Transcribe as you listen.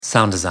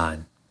Sound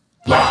design.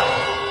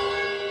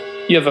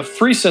 You have a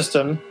free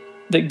system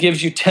that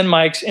gives you 10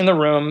 mics in the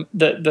room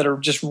that are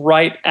just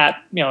right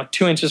at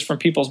 2 inches from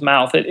people's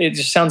mouth. It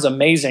just sounds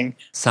amazing.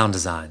 Sound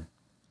design.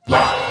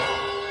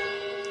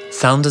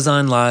 Sound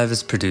Design Live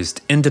is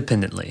produced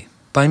independently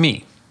by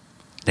me,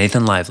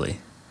 Nathan Lively,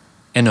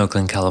 in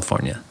Oakland,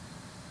 California.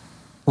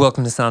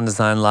 Welcome to Sound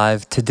Design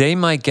Live. Today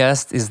my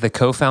guest is the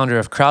co-founder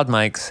of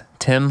CrowdMics,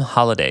 Tim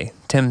Holliday.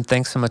 Tim,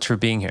 thanks so much for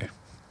being here.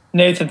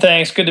 Nathan,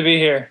 thanks. Good to be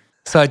here.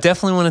 So I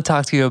definitely want to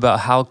talk to you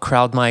about how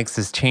CrowdMics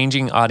is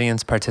changing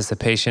audience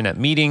participation at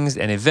meetings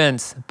and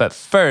events. But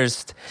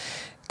first,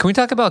 can we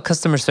talk about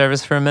customer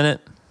service for a minute?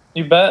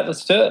 You bet.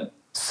 Let's do it.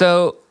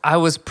 So I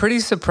was pretty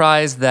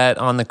surprised that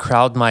on the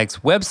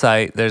CrowdMics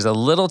website, there's a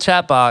little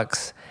chat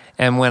box.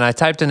 And when I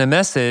typed in a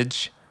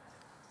message,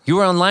 you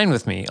were online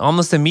with me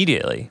almost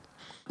immediately.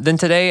 Then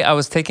today I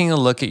was taking a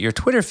look at your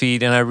Twitter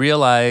feed and I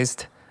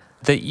realized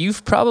that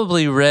you've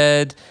probably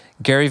read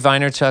Gary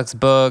Vaynerchuk's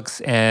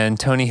books and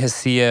Tony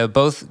Hsieh,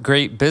 both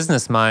great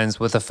business minds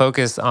with a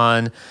focus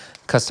on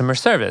customer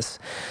service.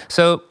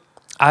 So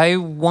I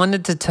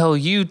wanted to tell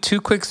you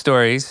 2 quick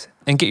stories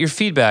and get your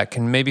feedback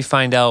and maybe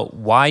find out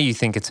why you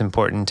think it's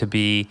important to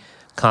be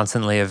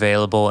constantly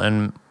available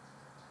and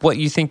what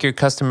you think your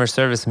customer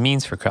service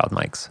means for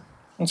CrowdMics.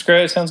 That's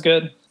great. Sounds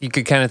good. You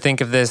could kind of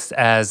think of this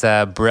as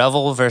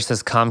Breville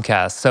versus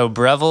Comcast. So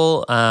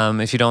Breville,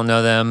 if you don't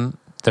know them,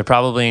 they're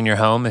probably in your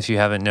home if you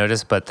haven't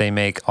noticed, but they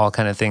make all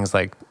kind of things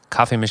like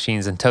coffee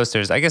machines and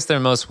toasters. I guess they're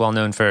most well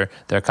known for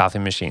their coffee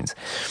machines.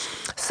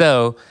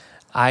 So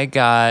I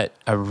got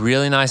a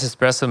really nice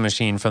espresso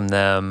machine from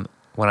them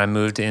when I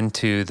moved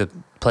into the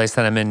place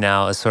that I'm in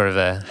now as sort of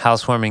a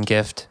housewarming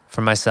gift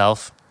for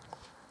myself.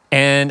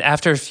 And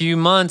after a few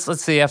months,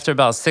 after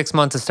about 6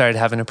 months, I started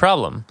having a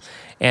problem.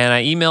 And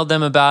I emailed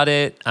them about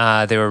it.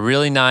 They were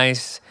really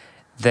nice.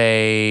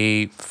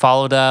 They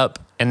followed up,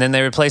 and then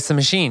they replaced the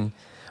machine.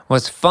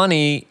 What's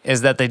funny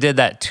is that they did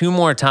that 2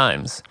 more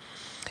times.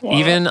 Wow.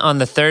 Even on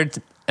the third,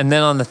 and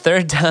then on the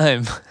third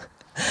time,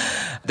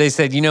 they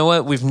said, you know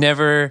what? We've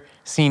never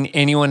seen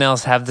anyone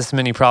else have this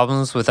many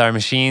problems with our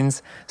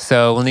machines,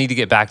 so we'll need to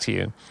get back to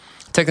you.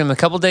 It took them a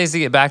couple days to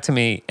get back to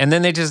me, and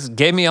then they just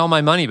gave me all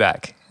my money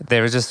back. They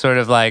were just sort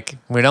of like,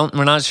 we're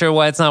not sure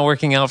why it's not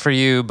working out for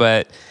you,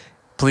 but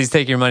please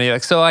take your money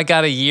back. So I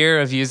got a year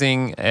of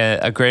using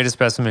a great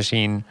espresso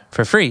machine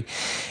for free.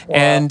 Wow.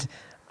 And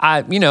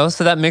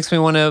so that makes me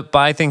want to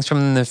buy things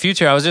from them in the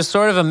future. I was just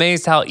sort of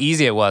amazed how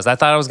easy it was. I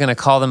thought I was going to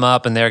call them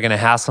up and they were going to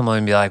hassle me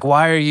and be like,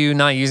 why are you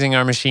not using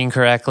our machine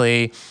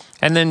correctly?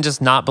 And then just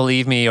not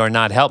believe me or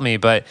not help me.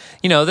 But,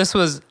 this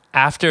was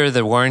after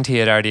the warranty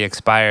had already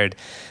expired.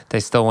 They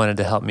still wanted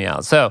to help me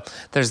out. So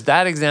there's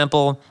that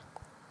example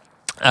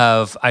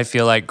of, I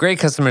feel like, great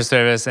customer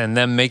service and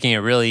them making it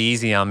really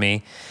easy on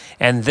me.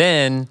 And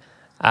then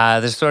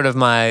there's sort of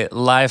my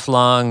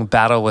lifelong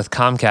battle with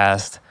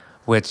Comcast,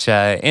 which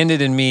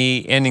ended in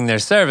me ending their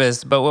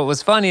service. But what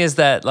was funny is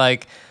that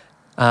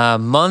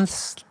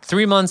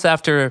 3 months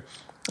after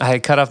I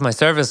had cut off my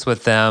service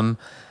with them,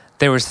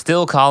 they were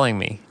still calling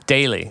me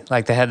daily.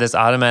 Like they had this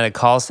automatic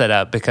call set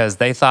up because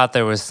they thought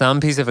there was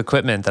some piece of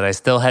equipment that I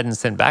still hadn't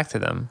sent back to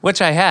them,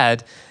 which I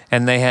had.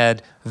 And they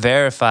had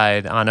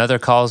verified on other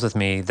calls with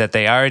me that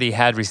they already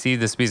had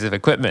received this piece of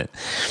equipment.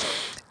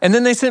 And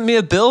then they sent me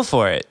a bill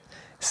for it.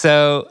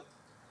 So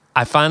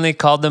I finally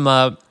called them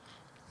up.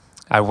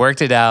 I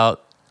worked it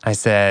out. I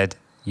said,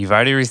 you've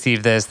already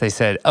received this. They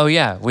said, oh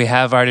yeah, we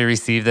have already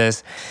received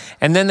this.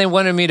 And then they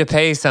wanted me to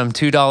pay some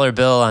 $2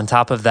 bill on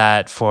top of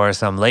that for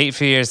some late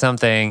fee or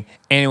something.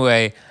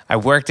 Anyway, I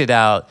worked it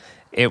out.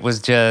 It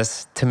was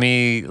just, to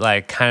me,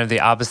 like kind of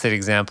the opposite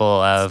example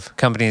of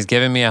companies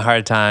giving me a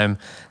hard time,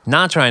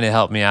 not trying to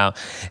help me out.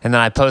 And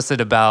then I posted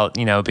about,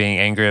 being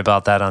angry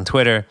about that on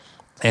Twitter.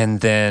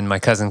 And then my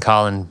cousin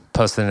Colin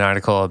posted an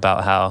article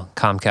about how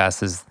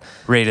Comcast is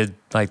rated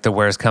like the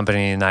worst company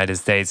in the United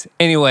States.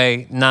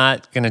 Anyway,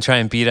 not going to try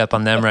and beat up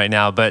on them right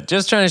now, but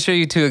just trying to show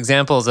you 2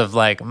 examples of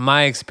like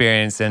my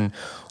experience. And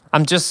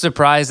I'm just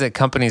surprised that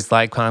companies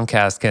like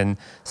Comcast can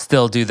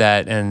still do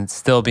that and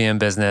still be in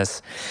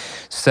business.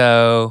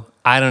 So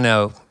I don't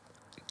know.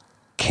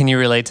 Can you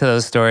relate to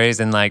those stories?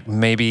 And like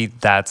maybe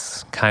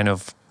that's kind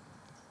of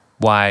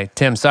why.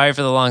 Tim, sorry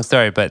for the long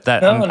story, but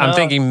I'm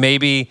thinking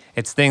maybe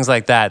it's things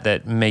like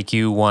that make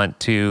you want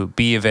to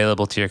be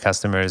available to your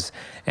customers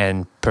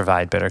and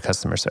provide better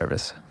customer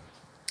service.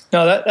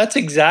 No, that's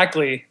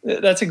exactly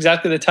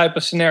the type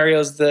of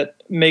scenarios that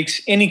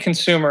makes any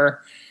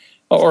consumer,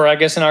 or I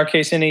guess in our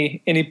case,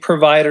 any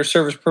provider,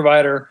 service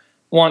provider,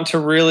 want to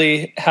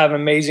really have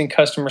amazing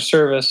customer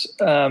service.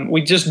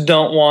 We just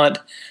don't want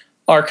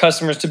our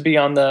customers to be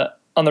on the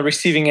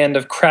receiving end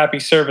of crappy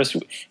service.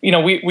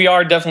 We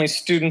are definitely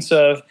students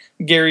of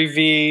Gary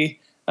V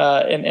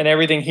and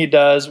everything he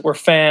does. We're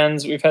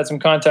fans. We've had some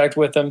contact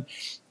with him.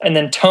 And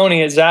then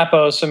Tony at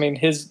Zappos,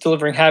 his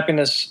Delivering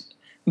Happiness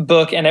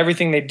book and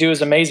everything they do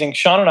is amazing.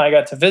 Sean and I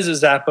got to visit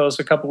Zappos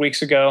a couple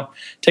weeks ago,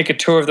 take a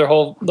tour of the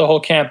whole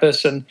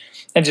campus and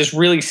just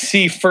really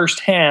see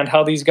firsthand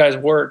how these guys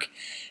work.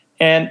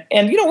 And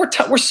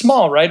we're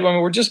small, right? I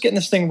mean, we're just getting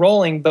this thing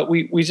rolling, but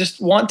we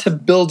just want to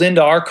build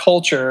into our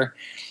culture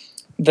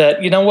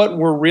that,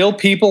 we're real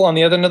people on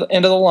the other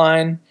end of the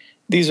line.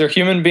 These are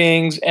human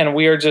beings, and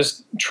we are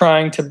just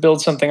trying to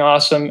build something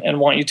awesome and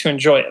want you to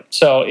enjoy it.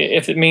 So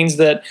if it means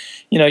that,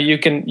 you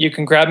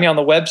can grab me on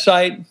the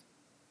website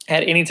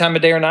at any time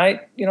of day or night,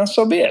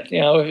 so be it.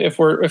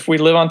 If we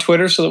live on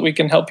Twitter so that we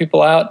can help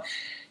people out,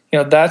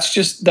 that's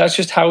just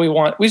how we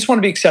just want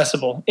to be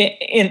accessible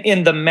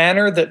in the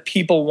manner that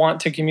people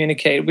want to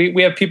communicate.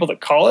 We have people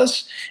that call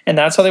us, and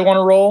that's how they want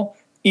to roll.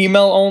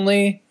 Email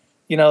only.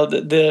 The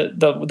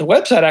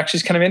website actually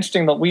is kind of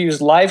interesting that we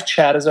use live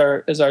chat as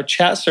our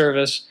chat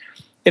service.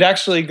 It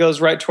actually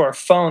goes right to our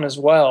phone as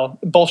well,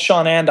 both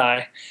Sean and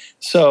I.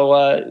 So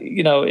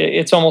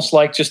it's almost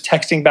like just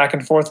texting back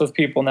and forth with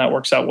people, and that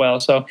works out well.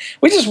 So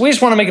we just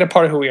want to make it a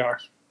part of who we are.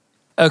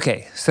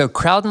 Okay, so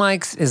crowd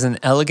mics is an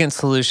elegant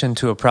solution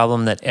to a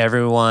problem that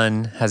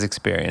everyone has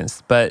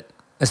experienced, but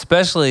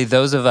especially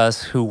those of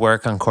us who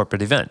work on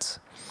corporate events.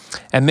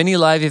 At many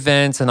live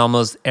events and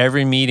almost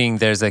every meeting,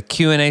 there's a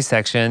Q&A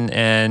section,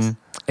 and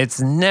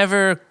it's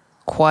never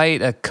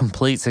quite a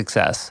complete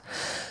success.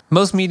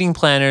 Most meeting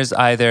planners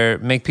either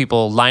make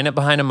people line up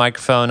behind a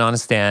microphone on a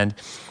stand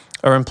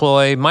or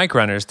employ mic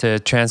runners to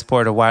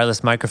transport a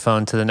wireless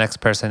microphone to the next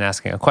person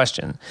asking a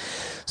question.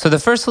 So the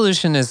first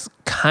solution is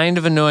kind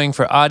of annoying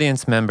for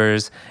audience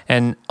members,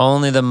 and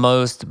only the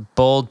most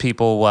bold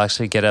people will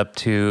actually get up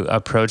to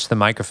approach the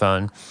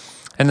microphone.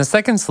 And the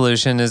second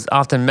solution is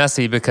often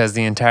messy because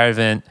the entire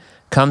event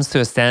comes to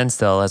a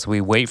standstill as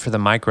we wait for the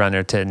mic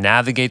runner to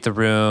navigate the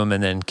room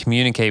and then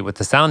communicate with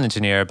the sound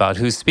engineer about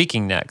who's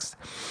speaking next.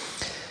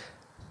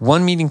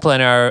 One meeting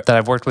planner that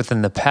I've worked with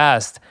in the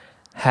past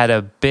had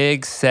a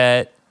big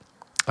set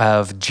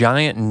of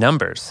giant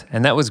numbers,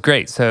 and that was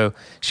great. So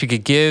she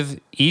could give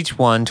each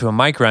one to a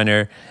mic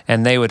runner,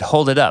 and they would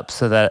hold it up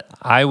so that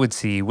I would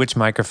see which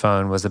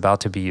microphone was about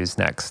to be used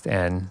next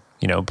and,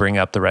 bring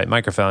up the right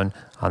microphone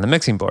on the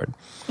mixing board.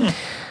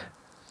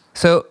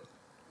 So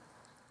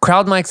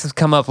Crowd Mics has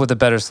come up with a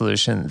better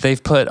solution.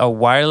 They've put a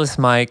wireless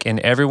mic in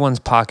everyone's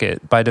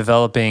pocket by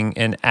developing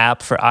an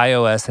app for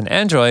iOS and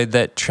Android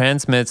that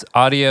transmits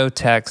audio,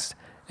 text,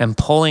 and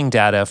polling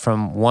data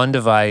from one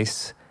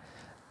device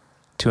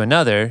to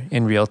another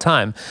in real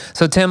time.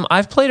 So Tim,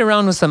 I've played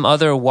around with some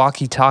other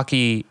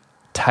walkie-talkie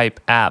type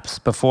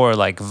apps before,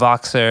 like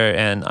Voxer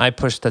and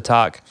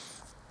iPush-to-Talk,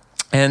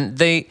 and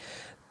they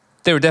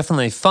were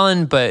definitely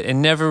fun, but it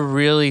never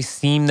really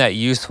seemed that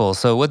useful.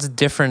 So what's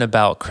different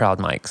about Crowd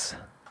Mics?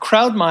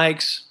 Crowd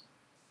Mics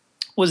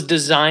was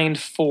designed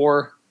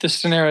for the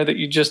scenario that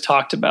you just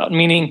talked about,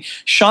 meaning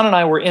Sean and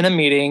I were in a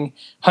meeting,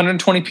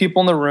 120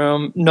 people in the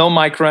room, no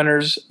mic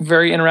runners,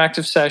 very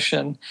interactive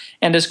session.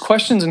 And as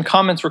questions and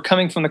comments were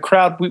coming from the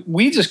crowd,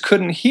 we just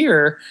couldn't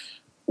hear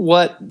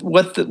what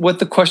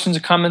the questions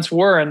and comments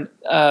were. And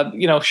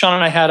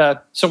Sean and I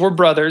so we're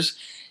brothers,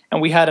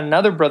 and we had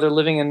another brother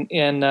living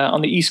in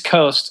on the East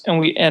Coast,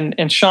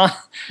 and Sean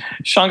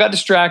got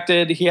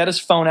distracted. He had his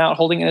phone out,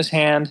 holding it in his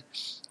hand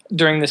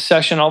during this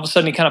session. All of a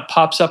sudden, he kind of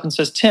pops up and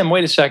says, "Tim,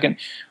 wait a second.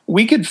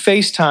 We could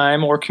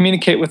FaceTime or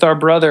communicate with our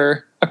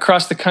brother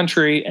across the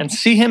country and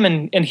see him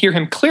and hear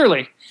him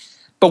clearly,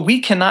 but we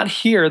cannot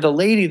hear the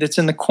lady that's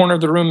in the corner of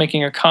the room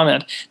making a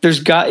comment.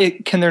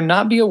 Can there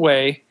not be a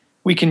way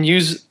we can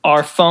use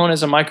our phone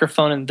as a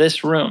microphone in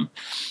this room?"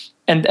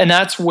 And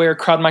that's where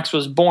Crowd Mics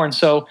was born.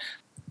 So,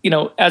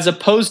 as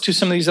opposed to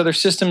some of these other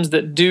systems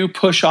that do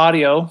push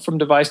audio from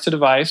device to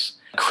device,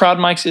 Crowd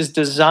Mics is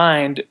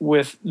designed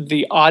with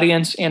the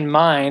audience in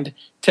mind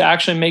to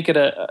actually make it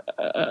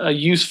a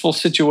useful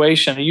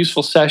situation, a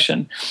useful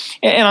session.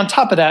 And on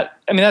top of that,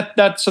 I mean,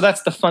 that's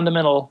the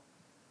fundamental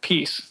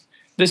piece.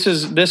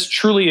 This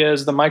truly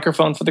is the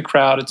microphone for the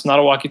crowd. It's not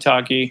a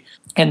walkie-talkie,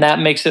 and that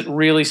makes it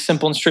really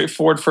simple and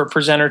straightforward for a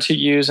presenter to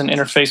use and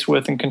interface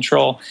with and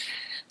control.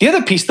 The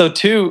other piece, though,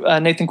 too,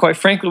 Nathan, quite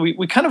frankly,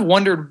 we kind of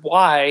wondered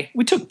why.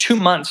 We took 2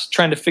 months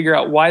trying to figure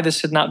out why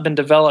this had not been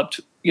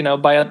developed,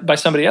 by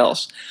somebody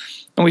else.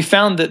 And we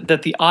found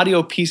that the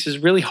audio piece is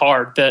really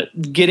hard,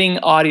 that getting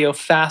audio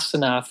fast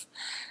enough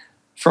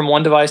from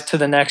one device to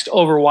the next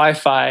over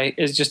Wi-Fi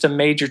is just a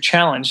major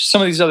challenge.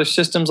 Some of these other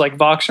systems like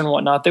Voxer and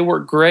whatnot, they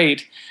work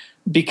great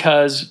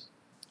because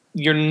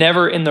you're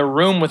never in the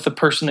room with the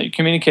person that you're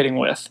communicating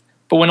with.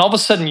 But when all of a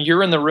sudden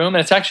you're in the room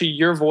and it's actually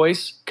your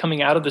voice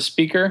coming out of the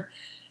speaker,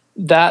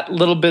 that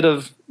little bit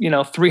of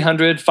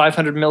 300,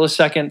 500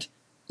 millisecond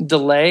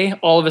delay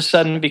all of a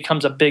sudden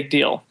becomes a big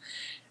deal.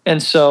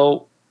 And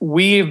so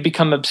we've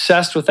become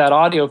obsessed with that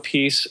audio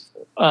piece.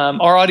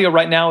 Our audio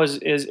right now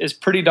is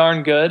pretty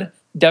darn good,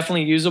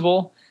 definitely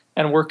usable,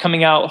 and we're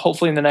coming out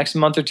hopefully in the next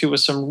month or two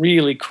with some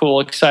really cool,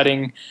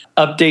 exciting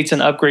updates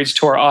and upgrades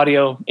to our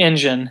audio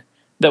engine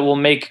that will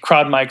make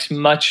Crowd Mics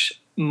much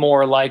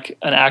more like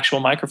an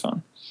actual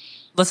microphone.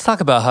 Let's talk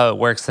about how it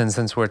works then,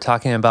 since we're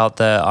talking about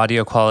the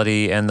audio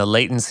quality and the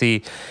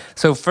latency.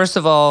 So first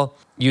of all,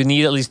 you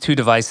need at least 2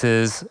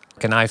 devices.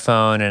 an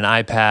iPhone, an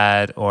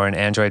iPad, or an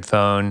Android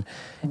phone.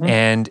 Mhm.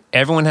 And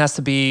everyone has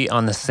to be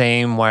on the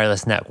same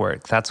wireless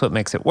network. That's what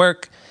makes it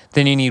work.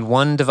 Then you need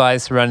one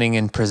device running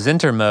in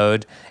presenter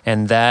mode,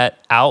 and that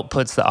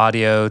outputs the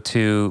audio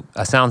to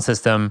a sound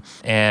system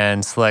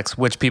and selects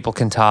which people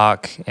can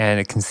talk,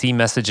 and it can see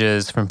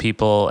messages from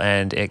people,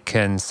 and it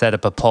can set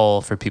up a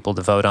poll for people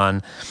to vote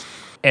on.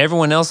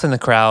 Everyone else in the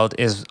crowd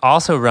is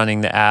also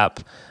running the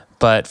app,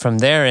 but from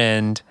their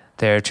end,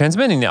 they're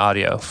transmitting the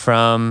audio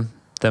from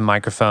the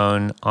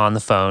microphone on the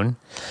phone.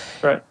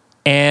 Right.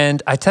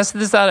 And I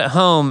tested this out at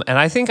home, and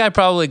I think I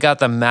probably got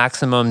the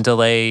maximum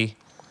delay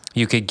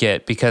you could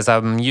get because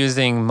I'm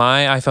using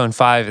my iPhone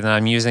 5 and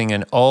I'm using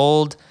an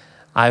old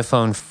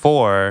iPhone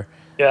 4,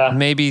 Yeah.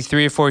 maybe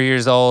 3 or 4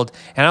 years old,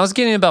 and I was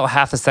getting about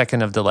half a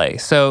second of delay.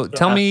 So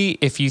tell Yeah. me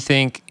if you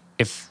think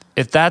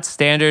if that's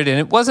standard, and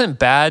it wasn't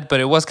bad, but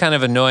it was kind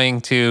of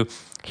annoying to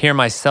hear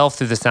myself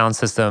through the sound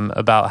system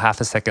about half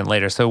a second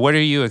later. So what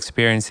are you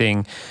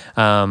experiencing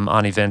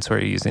on events where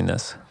you're using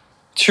this?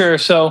 Sure.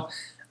 So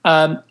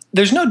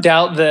there's no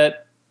doubt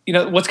that,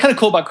 what's kind of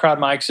cool about crowd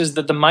mics is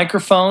that the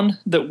microphone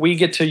that we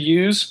get to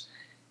use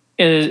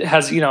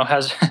has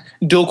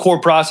dual core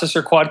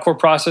processor, quad core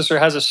processor,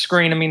 has a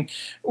screen. I mean,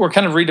 we're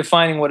kind of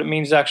redefining what it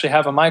means to actually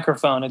have a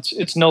microphone.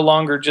 It's no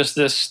longer just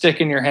this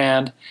stick in your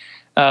hand,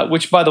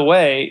 which, by the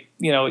way,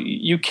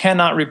 you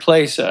cannot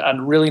replace a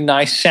really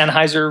nice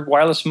Sennheiser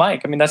wireless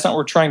mic. I mean, that's not what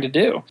we're trying to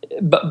do.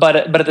 But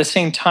at the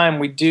same time,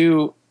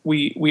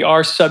 we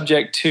are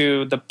subject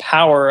to the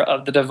power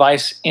of the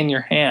device in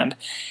your hand.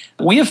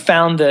 We have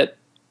found that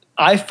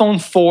iPhone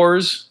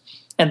 4s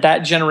and that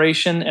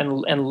generation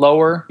and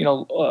lower,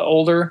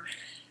 older,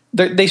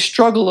 they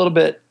struggle a little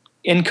bit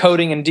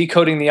encoding and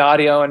decoding the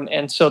audio,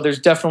 and so there's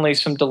definitely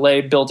some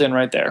delay built in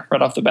right there,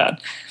 right off the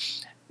bat.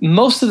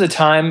 Most of the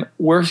time,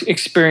 we're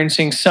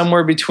experiencing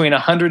somewhere between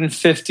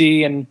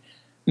 150 and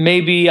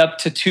maybe up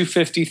to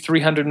 250,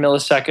 300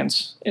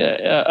 milliseconds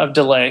of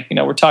delay.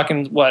 We're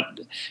talking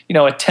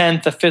a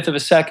tenth, a fifth of a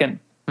second.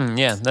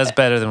 Yeah, that's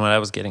better than what I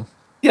was getting.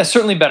 Yeah,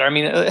 certainly better. I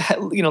mean,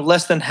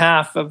 less than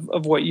half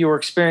of what you were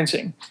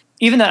experiencing.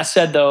 Even that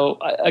said, though,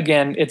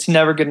 again, it's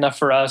never good enough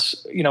for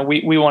us.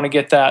 We want to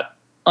get that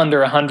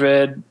under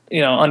 100,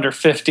 under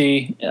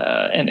 50,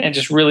 and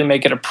just really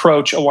make it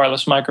approach a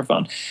wireless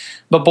microphone.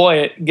 But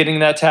boy, getting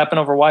that to happen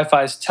over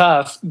Wi-Fi is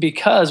tough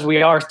because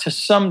we are to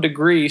some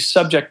degree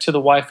subject to the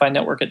Wi-Fi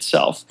network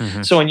itself.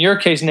 Mm-hmm. So in your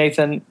case,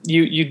 Nathan,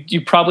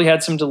 you probably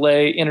had some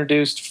delay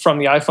introduced from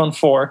the iPhone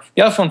 4.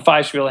 The iPhone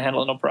 5 should be able to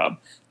handle it, no problem.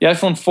 The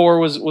iPhone 4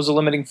 was a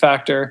limiting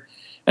factor.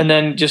 And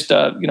then just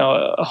a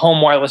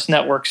home wireless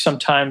network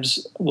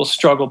sometimes will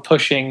struggle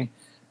pushing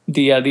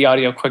the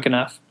audio quick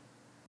enough.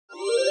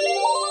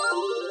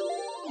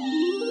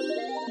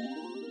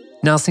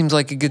 Now seems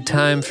like a good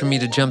time for me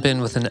to jump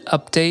in with an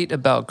update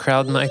about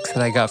crowd mics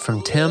that I got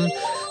from Tim.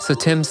 So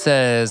Tim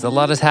says, a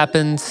lot has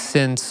happened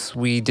since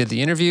we did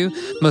the interview.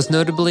 Most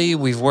notably,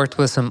 we've worked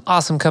with some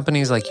awesome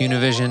companies like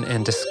Univision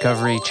and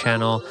Discovery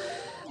Channel,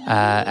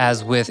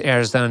 as with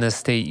Arizona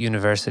State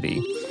University.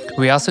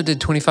 We also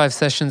did 25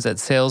 sessions at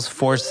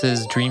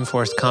Salesforce's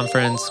Dreamforce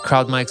conference.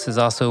 Crowd Mics has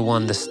also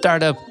won the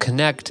Startup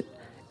Connect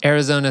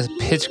Arizona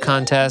Pitch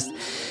Contest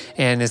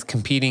and is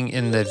competing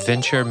in the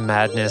Venture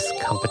Madness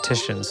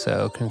competition.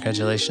 So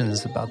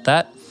congratulations about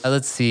that.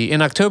 Let's see.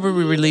 In October,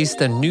 we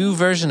released a new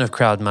version of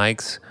Crowd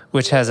Mics,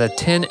 which has a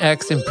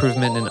 10x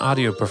improvement in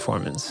audio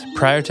performance.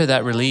 Prior to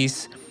that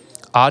release,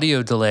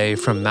 audio delay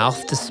from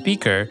mouth to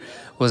speaker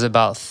was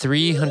about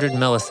 300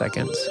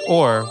 milliseconds,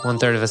 or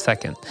 1/3 of a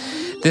second.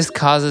 This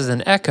causes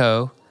an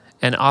echo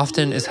and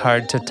often is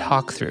hard to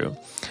talk through.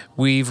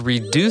 We've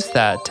reduced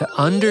that to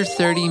under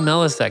 30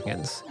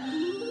 milliseconds,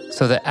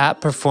 so the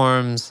app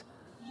performs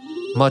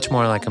much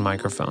more like a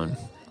microphone,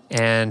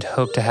 and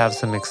hope to have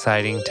some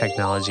exciting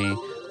technology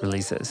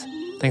releases.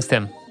 Thanks,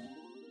 Tim.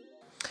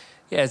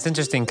 Yeah, it's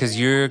interesting because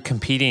you're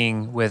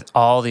competing with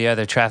all the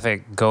other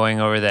traffic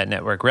going over that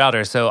network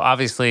router. So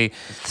obviously,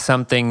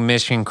 something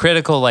mission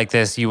critical like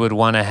this, you would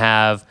want to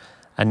have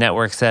a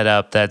network set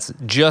up that's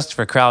just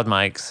for crowd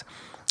mics.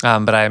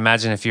 But I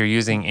imagine if you're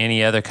using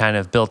any other kind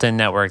of built-in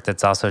network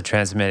that's also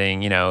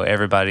transmitting,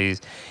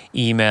 everybody's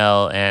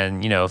email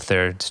and, if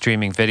they're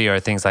streaming video or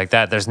things like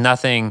that, there's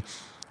nothing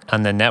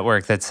on the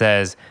network that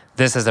says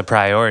this is a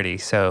priority.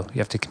 So you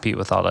have to compete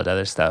with all that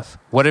other stuff.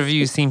 What have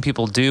you seen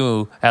people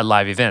do at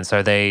live events?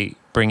 Are they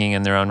bringing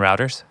in their own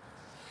routers?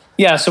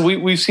 Yeah, so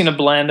we've seen a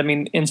blend. I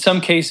mean, in some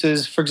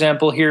cases, for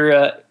example,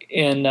 here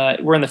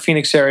we're in the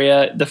Phoenix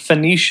area, the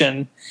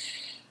Phoenician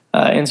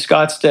in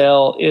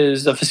Scottsdale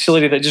is a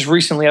facility that just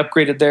recently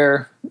upgraded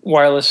their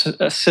wireless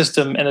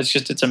system, and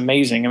it's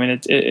amazing. I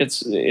mean,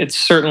 it's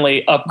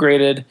certainly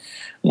upgraded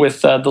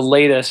with the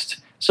latest,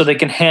 so they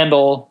can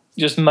handle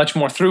just much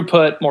more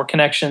throughput, more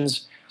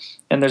connections,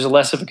 and there's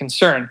less of a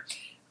concern.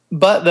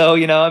 But though,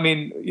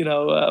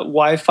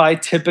 Wi-Fi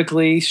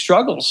typically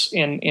struggles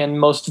in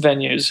most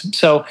venues.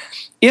 So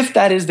if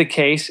that is the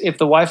case, if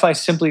the Wi-Fi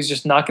simply is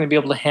just not going to be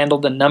able to handle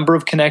the number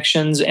of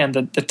connections and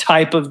the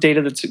type of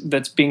data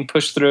that's being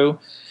pushed through,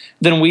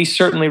 then we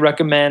certainly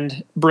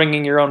recommend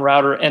bringing your own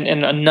router.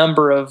 And a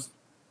number of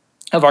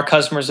our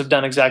customers have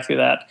done exactly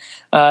that.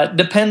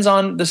 Depends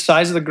on the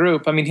size of the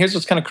group. I mean, here's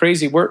what's kind of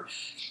crazy.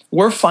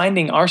 We're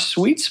finding our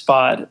sweet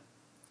spot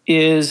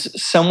is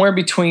somewhere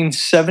between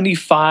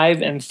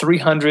 75 and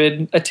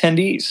 300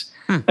 attendees.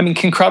 I mean,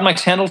 can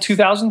CrowdMics handle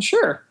 2,000?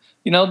 Sure.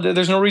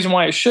 There's no reason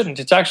why it shouldn't.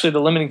 It's actually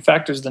the limiting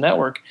factor is the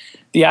network.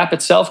 The app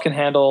itself can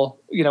handle,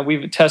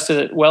 we've tested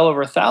it well over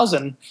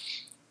 1,000,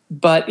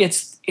 but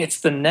it's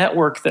the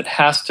network that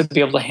has to be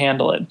able to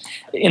handle it.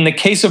 In the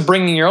case of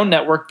bringing your own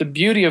network, the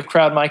beauty of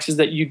CrowdMics is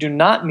that you do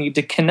not need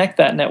to connect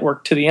that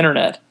network to the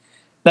internet.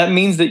 That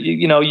means that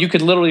you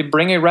could literally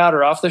bring a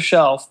router off the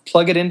shelf,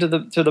 plug it into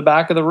the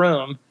back of the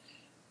room,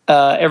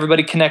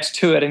 everybody connects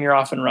to it, and you're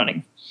off and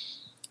running.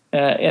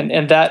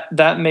 And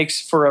that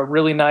makes for a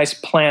really nice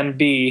plan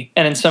B,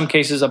 and in some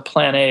cases a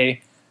plan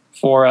A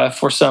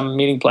for some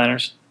meeting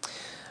planners.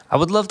 I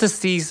would love to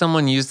see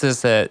someone use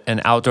this at an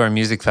outdoor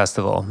music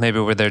festival, maybe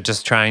where they're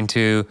just trying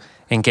to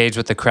engage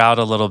with the crowd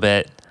a little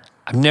bit.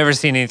 I've never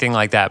seen anything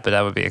like that, but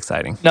that would be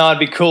exciting. No, it'd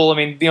be cool. I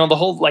mean, the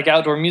whole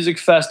outdoor music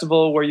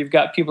festival where you've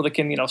got people that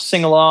can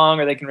sing along,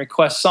 or they can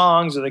request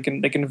songs, or they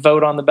can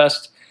vote on the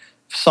best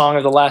song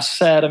of the last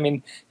set. I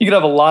mean, you could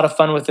have a lot of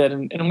fun with it,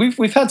 and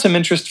we've had some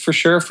interest for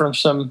sure from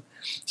some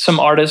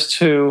artists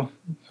who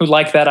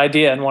like that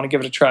idea and want to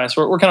give it a try.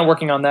 So we're kind of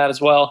working on that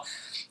as well.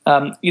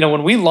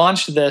 When we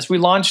launched this, we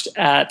launched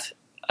at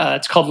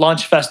it's called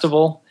Launch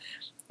Festival.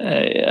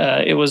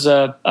 It was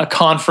a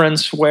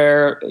conference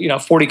where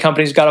 40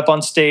 companies got up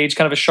on stage,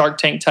 kind of a Shark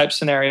Tank type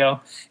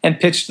scenario, and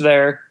pitched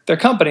their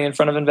company in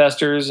front of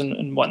investors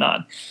and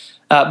whatnot.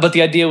 But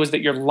the idea was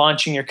that you're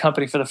launching your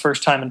company for the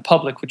first time in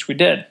public, which we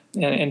did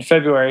in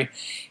February.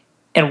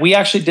 And we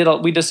actually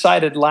we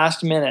decided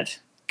last minute,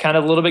 kind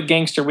of a little bit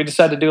gangster, we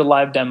decided to do a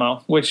live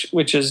demo,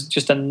 which is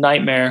just a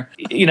nightmare.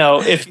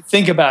 If you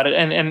think about it,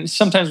 and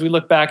sometimes we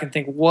look back and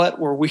think, what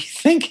were we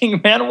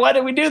thinking, man? Why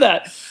did we do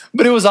that?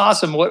 But it was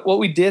awesome. What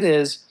we did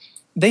is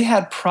they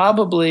had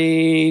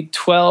probably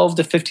 12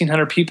 to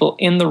 1,500 people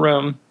in the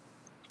room.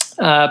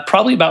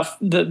 Probably about,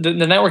 the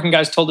networking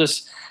guys told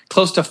us,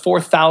 close to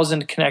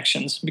 4,000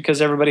 connections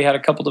because everybody had a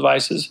couple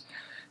devices.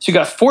 So you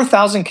got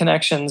 4,000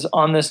 connections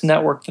on this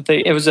network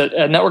it was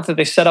a network that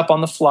they set up on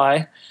the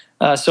fly.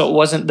 So it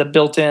wasn't the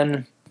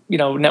built-in,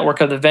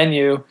 network of the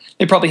venue.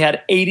 They probably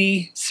had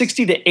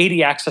 60 to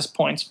 80 access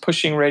points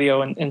pushing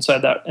radio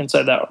inside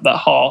that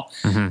hall.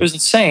 Mm-hmm. It was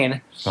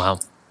insane. Wow.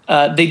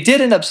 They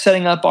did end up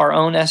setting up our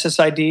own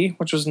SSID,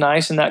 which was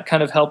nice, and that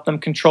kind of helped them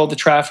control the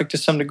traffic to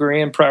some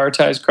degree and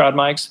prioritize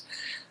CrowdMics.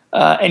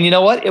 And you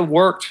know what? It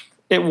worked.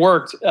 It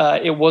worked.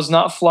 It was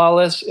not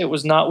flawless. It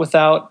was not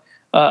without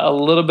a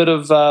little bit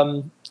of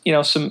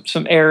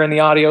some error in the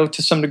audio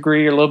to some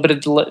degree, or a little bit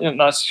of delay.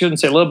 No, I shouldn't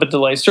say a little bit of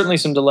delay. Certainly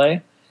some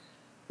delay.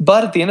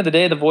 But at the end of the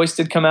day, the voice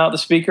did come out the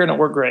speaker, and it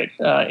worked great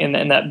in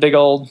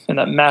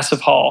that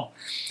massive hall.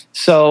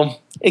 So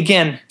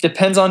again,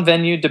 depends on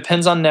venue,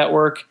 depends on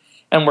network,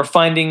 and we're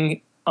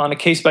finding on a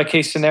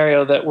case-by-case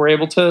scenario that we're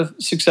able to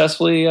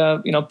successfully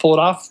pull it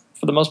off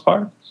for the most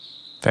part.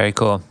 Very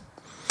cool.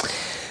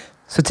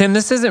 So Tim,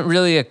 this isn't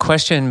really a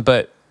question,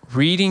 but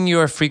reading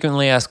your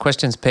frequently asked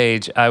questions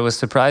page, I was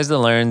surprised to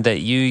learn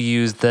that you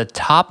use the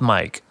top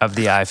mic of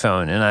the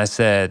iPhone. And I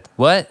said,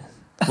 what?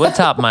 What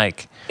top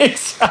mic?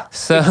 Exactly.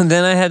 So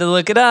then I had to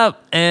look it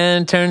up,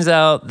 and turns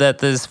out that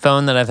this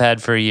phone that I've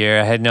had for a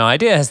year, I had no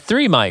idea, has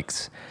 3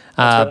 mics.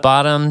 Right.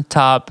 Bottom,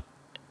 top,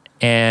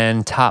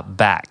 and top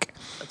back.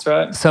 That's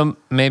right. So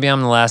maybe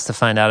I'm the last to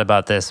find out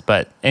about this,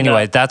 but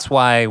anyway, That's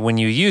why when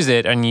you use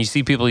it and you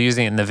see people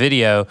using it in the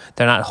video,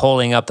 they're not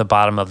holding up the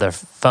bottom of their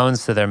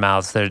phones to their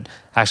mouths. They're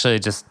actually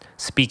just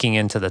speaking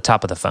into the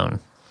top of the phone.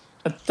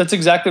 That's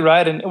exactly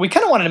right. And we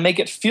kind of wanted to make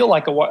it feel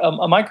like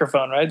a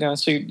microphone, right?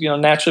 So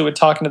naturally we're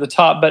talking to the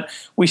top, but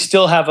we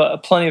still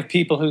have plenty of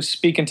people who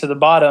speak into the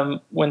bottom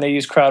when they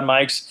use crowd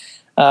mics.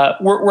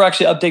 We're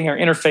actually updating our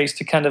interface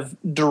to kind of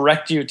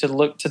direct you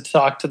to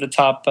talk to the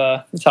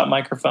top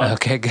microphone.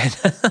 Okay, good.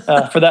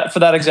 for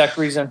that exact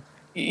reason,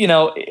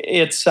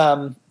 it's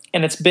and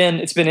it's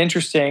been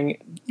interesting.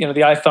 The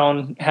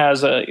iPhone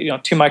has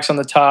 2 mics on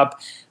the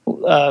top.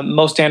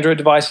 Most Android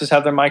devices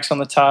have their mics on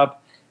the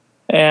top,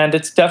 and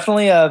it's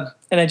definitely an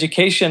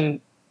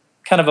education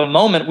kind of a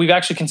moment. We've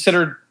actually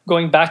considered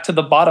going back to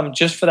the bottom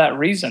just for that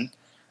reason.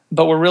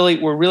 But we're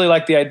really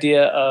like the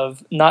idea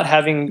of not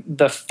having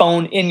the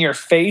phone in your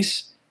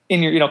face,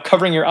 in your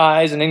covering your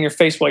eyes and in your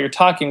face while you're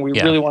talking. We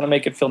really want to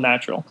make it feel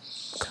natural.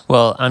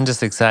 Well, I'm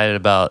just excited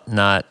about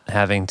not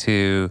having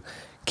to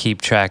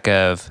keep track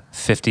of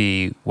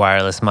 50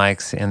 wireless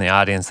mics in the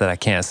audience that I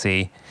can't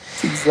see.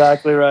 That's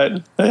exactly right.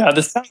 Yeah,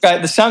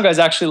 the sound guys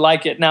actually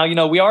like it. Now,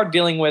 we are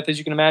dealing with, as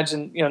you can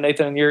imagine,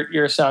 Nathan, and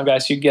you're a sound guy,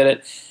 so you get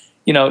it.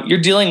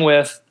 You're dealing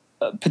with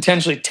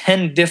potentially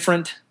 10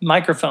 different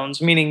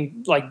microphones,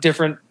 meaning like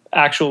different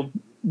actual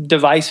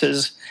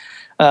devices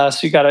So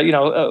you got an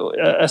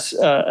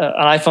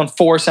iPhone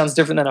 4 sounds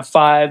different than a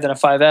 5, than a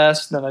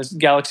 5S, than a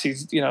Galaxy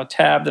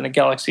Tab, than a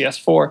Galaxy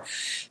S4.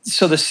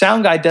 So the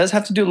sound guy does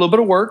have to do a little bit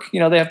of work. They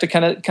have to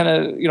kind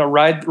of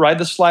ride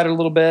the slider a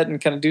little bit and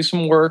kind of do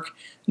some work.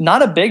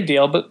 Not a big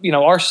deal, but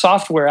our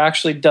software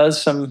actually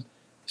does some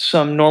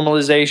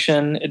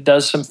normalization. It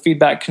does some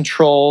feedback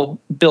control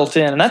built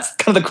in, and that's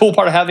kind of the cool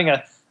part of having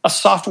a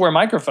software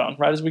microphone,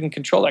 right? Is we can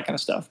control that kind of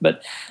stuff.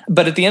 But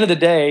at the end of the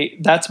day,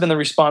 that's been the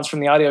response from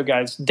the audio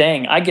guys.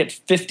 Dang, I get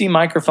 50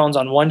 microphones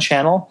on one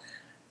channel,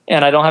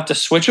 and I don't have to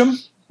switch them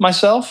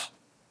myself.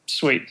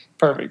 Sweet,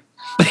 perfect.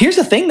 But here's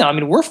the thing, though. I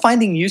mean, we're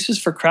finding uses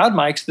for crowd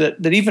mics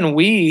that even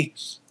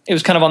it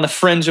was kind of on the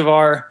fringe of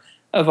our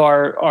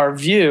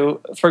view.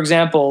 For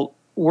example,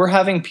 we're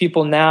having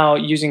people now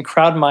using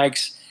crowd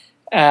mics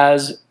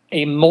as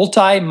a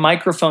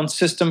multi-microphone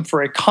system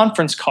for a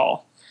conference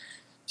call.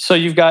 So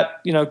you've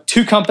got,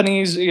 two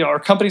companies, or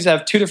companies that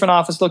have two different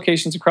office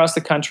locations across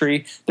the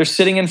country. They're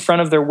sitting in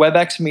front of their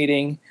WebEx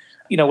meeting,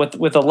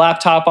 with a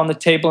laptop on the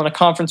table in a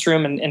conference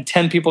room and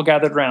 10 people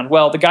gathered around.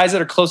 Well, the guys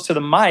that are close to the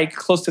mic,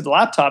 close to the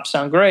laptop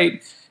sound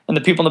great. And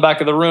the people in the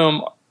back of the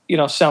room,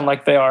 sound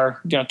like they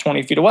are,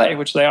 20 feet away,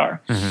 which they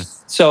are. Mm-hmm.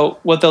 So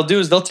what they'll do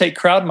is they'll take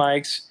crowd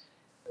mics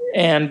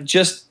and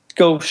just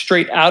go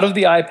straight out of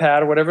the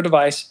iPad or whatever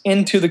device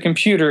into the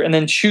computer and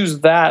then choose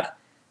that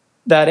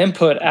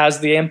input as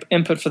the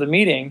input for the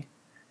meeting,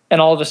 and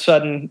all of a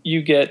sudden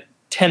you get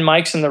 10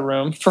 mics in the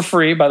room for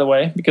free, by the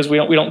way, because we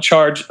don't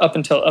charge up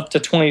to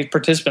 20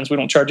 participants. We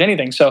don't charge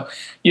anything. So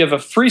you have a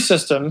free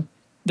system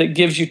that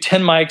gives you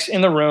 10 mics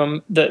in the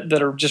room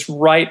that are just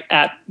right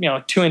at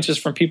 2 inches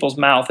from people's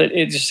mouth.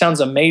 It just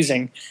sounds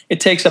amazing. It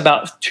takes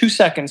about 2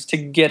 seconds to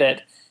get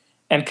it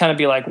and kind of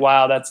be like,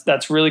 wow,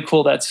 that's really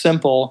cool. That's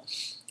simple.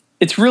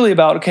 It's really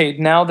about, okay,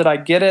 now that I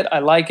get it, I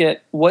like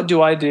it, what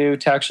do I do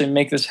to actually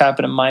make this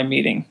happen in my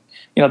meeting?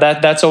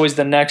 That's always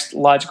the next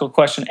logical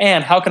question.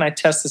 And how can I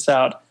test this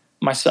out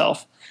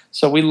myself?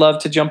 So we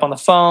love to jump on the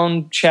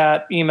phone,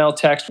 chat, email,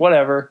 text,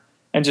 whatever,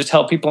 and just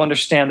help people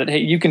understand that, hey,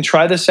 you can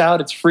try this out.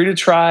 It's free to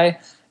try.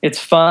 It's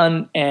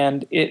fun.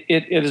 And it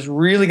is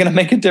really going to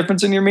make a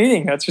difference in your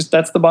meeting.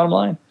 That's the bottom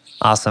line.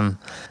 Awesome.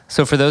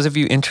 So for those of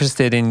you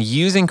interested in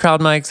using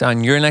crowd mics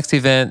on your next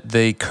event,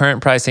 the current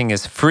pricing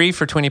is free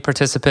for 20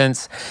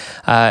 participants.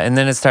 And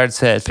then it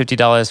starts at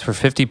 $50 for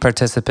 50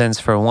 participants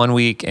for 1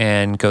 week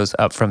and goes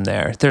up from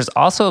there. There's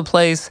also a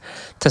place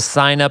to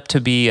sign up to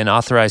be an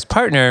authorized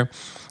partner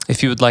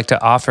if you would like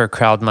to offer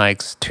crowd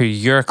mics to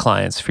your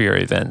clients for your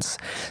events.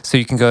 So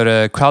you can go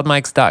to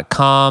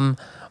crowdmics.com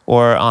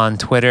or on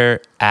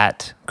Twitter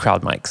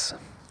 @crowdmics.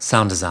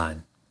 Sound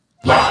Design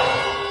Live.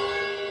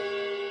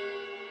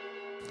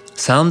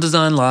 Sound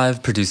Design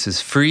Live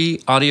produces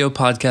free audio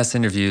podcast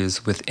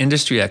interviews with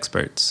industry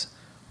experts,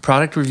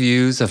 product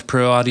reviews of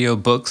pro audio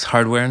books,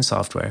 hardware, and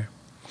software,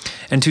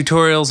 and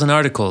tutorials and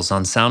articles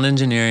on sound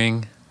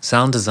engineering,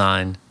 sound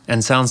design,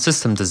 and sound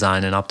system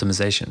design and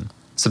optimization.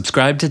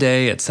 Subscribe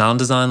today at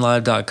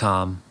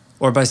sounddesignlive.com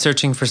or by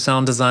searching for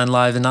Sound Design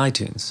Live in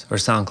iTunes or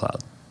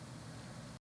SoundCloud.